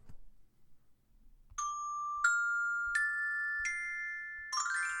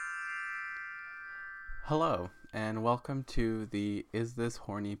Hello, and welcome to the Is This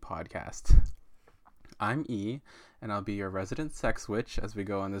Horny podcast. I'm E, and I'll be your resident sex witch as we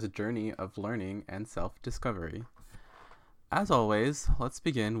go on this journey of learning and self discovery. As always, let's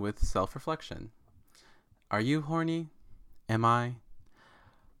begin with self reflection. Are you horny? Am I?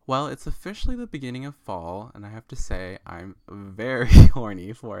 Well, it's officially the beginning of fall, and I have to say, I'm very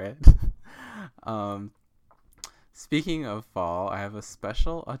horny for it. um, Speaking of fall, I have a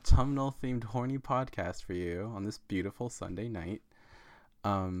special autumnal themed horny podcast for you on this beautiful Sunday night.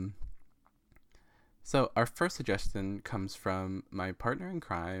 Um, so, our first suggestion comes from my partner in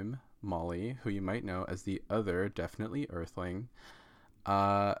crime, Molly, who you might know as the other Definitely Earthling.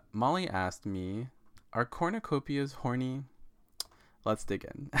 Molly asked me, are cornucopias horny? Let's dig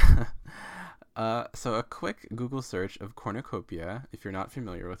in. So, a quick Google search of cornucopia, if you're not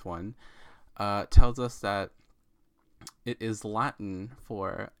familiar with one, tells us that it is Latin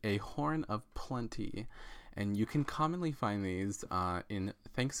for a horn of plenty, and you can commonly find these in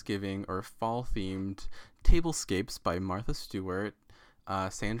Thanksgiving or fall-themed tablescapes by Martha Stewart,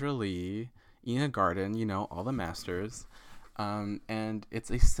 Sandra Lee, Ina Garten, all the masters. And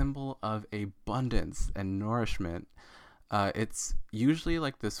it's a symbol of abundance and nourishment. It's usually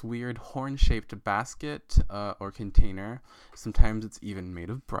like this weird horn-shaped basket or container. Sometimes it's even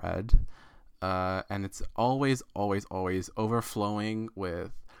made of bread. And it's always, always, always overflowing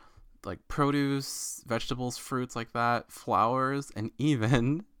with like produce, vegetables, fruits like that, flowers, and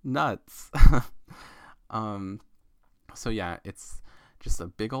even nuts. um, so yeah, it's just a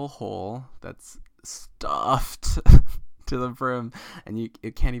big old hole that's stuffed to the brim, and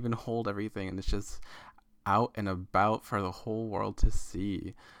it can't even hold everything, and it's just out and about for the whole world to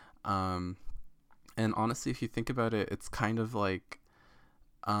see. Um, and honestly, if you think about it, it's kind of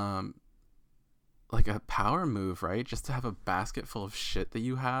um, like a power move, right? Just to have a basket full of shit that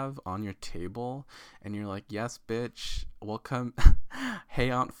you have on your table, and you're like, yes, bitch, welcome. Hey,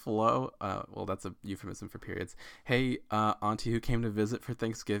 Aunt Flo. Well, that's a euphemism for periods. Hey, auntie who came to visit for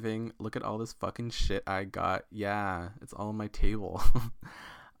Thanksgiving, look at all this fucking shit I got. Yeah, it's all on my table.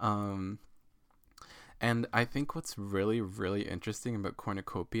 um, and I think what's really, really interesting about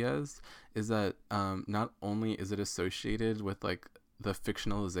cornucopias is that not only is it associated with like the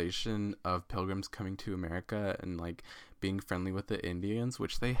fictionalization of pilgrims coming to America and like being friendly with the Indians,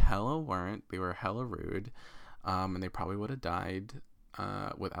 which they hella weren't. They were hella rude, and they probably would have died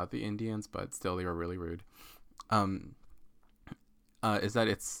without the Indians, but still they were really rude. Um, is that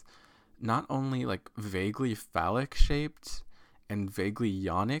it's not only like vaguely phallic shaped and vaguely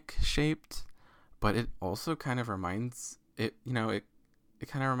yonic shaped, but it also kind of reminds it. It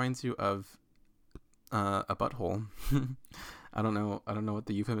kind of reminds you of a butthole. I don't know what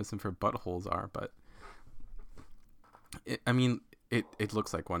the euphemism for buttholes are, but it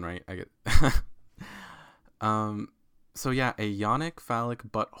looks like one, right? I get. um, so yeah, a yonic phallic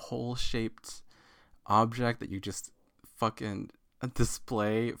butthole shaped object that you just fucking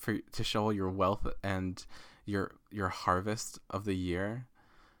display for to show your wealth and your harvest of the year.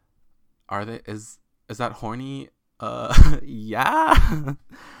 Are they is that horny? Yeah.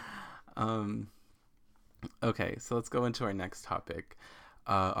 um Okay, so let's go into our next topic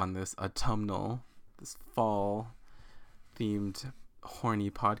on this fall themed horny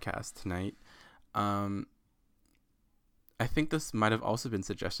podcast tonight. Um, I think this might have also been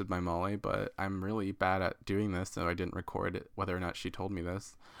suggested by Molly, but I'm really bad at doing this, so I didn't record it, whether or not she told me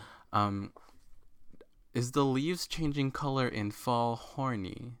this. Um, is the leaves changing color in fall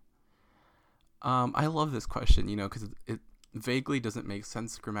horny? I love this question, because it vaguely doesn't make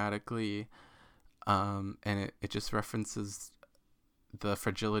sense grammatically, and it just references the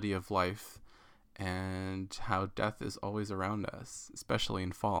fragility of life and how death is always around us, especially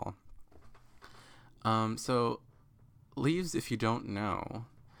in fall. So leaves, if you don't know,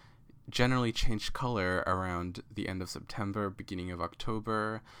 generally change color around the end of September, beginning of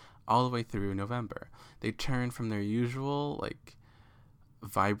October, all the way through November. They turn from their usual, like,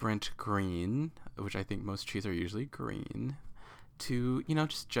 vibrant green, which I think most trees are usually green, to,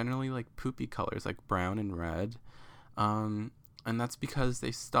 just generally, like, poopy colors, like brown and red. And that's because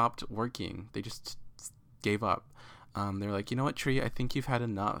they stopped working. They just gave up. They're like, you know what, tree? I think you've had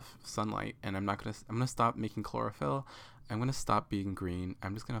enough sunlight, and I'm gonna stop making chlorophyll. I'm gonna stop being green.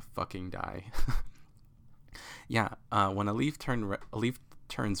 I'm just gonna fucking die. Yeah. When a leaf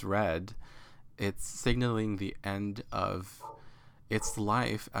turns red, it's signaling the end of its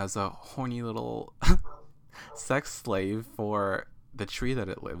life as a horny little sex slave for the tree that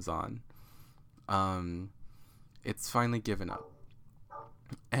it lives on. It's finally given up.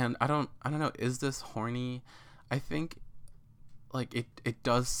 And I don't know, is this horny? I think like it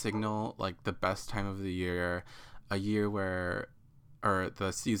does signal like the best time of the year, a year where, or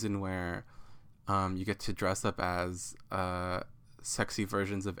the season where you get to dress up as sexy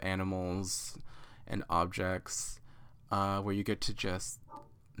versions of animals and objects, where you get to just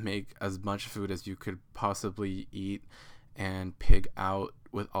make as much food as you could possibly eat and pig out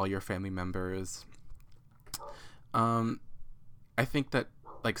with all your family members. I think that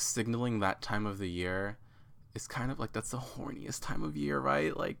like signaling that time of the year is kind of like, that's the horniest time of year,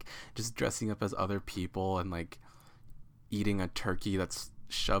 right? Like just dressing up as other people and like eating a turkey that's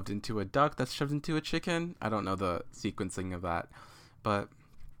shoved into a duck that's shoved into a chicken. I don't know the sequencing of that, but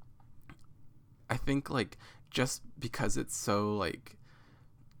I think like just because it's so like,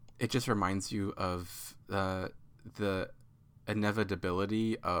 it just reminds you of the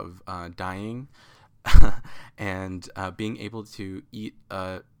inevitability of dying and being able to eat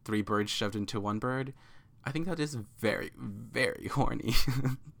 3 birds shoved into 1 bird. I think that is very, very horny.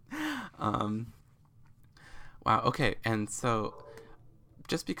 Wow. Okay. And so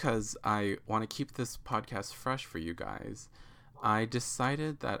just because I want to keep this podcast fresh for you guys, I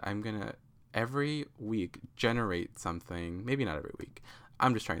decided that I'm going to every week generate something. Maybe not every week.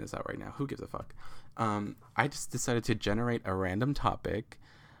 I'm just trying this out right now. Who gives a fuck? I just decided to generate a random topic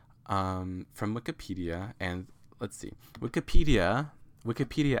from Wikipedia. And let's see.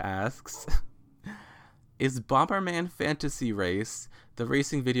 Wikipedia asks, is Bomberman Fantasy Race, the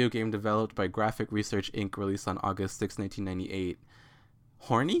racing video game developed by Graphic Research Inc., released on August 6, 1998,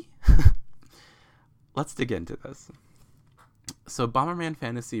 horny? Let's dig into this. So Bomberman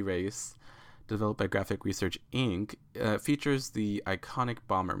Fantasy Race, developed by Graphic Research Inc., features the iconic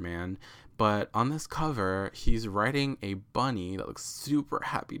Bomberman, but on this cover, he's riding a bunny that looks super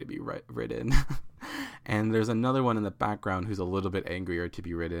happy to be ridden. And there's another one in the background who's a little bit angrier to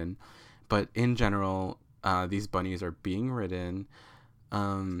be ridden. But in general, these bunnies are being ridden.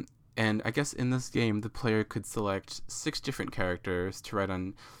 And I guess in this game, the player could select 6 different characters to ride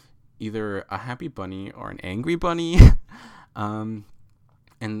on either a happy bunny or an angry bunny. And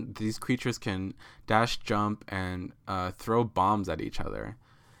these creatures can dash, jump, and throw bombs at each other.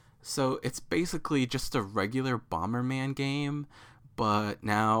 So it's basically just a regular Bomberman game, but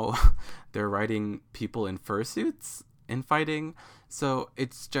now they're riding people in fursuits and fighting. So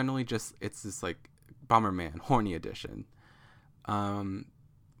it's generally just, it's this like Bomberman horny edition.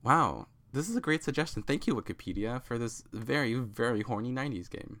 Wow, this is a great suggestion. Thank you, Wikipedia, for this very, very horny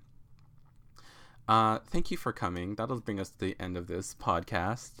 90s game. Thank you for coming. That'll bring us to the end of this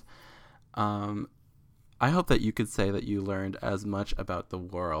podcast. I hope that you could say that you learned as much about the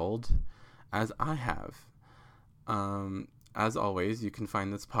world as I have. As always, you can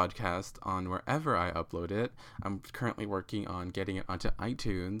find this podcast on wherever I upload it. I'm currently working on getting it onto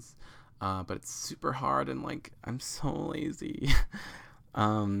iTunes, but it's super hard and like I'm so lazy.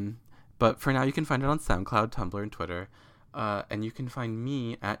 But for now, you can find it on SoundCloud, Tumblr, and Twitter. And you can find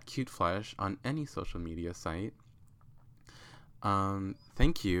me at CuteFlesh on any social media site.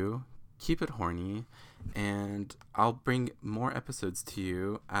 Thank you. Keep it horny. And I'll bring more episodes to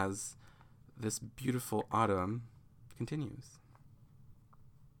you as this beautiful autumn continues.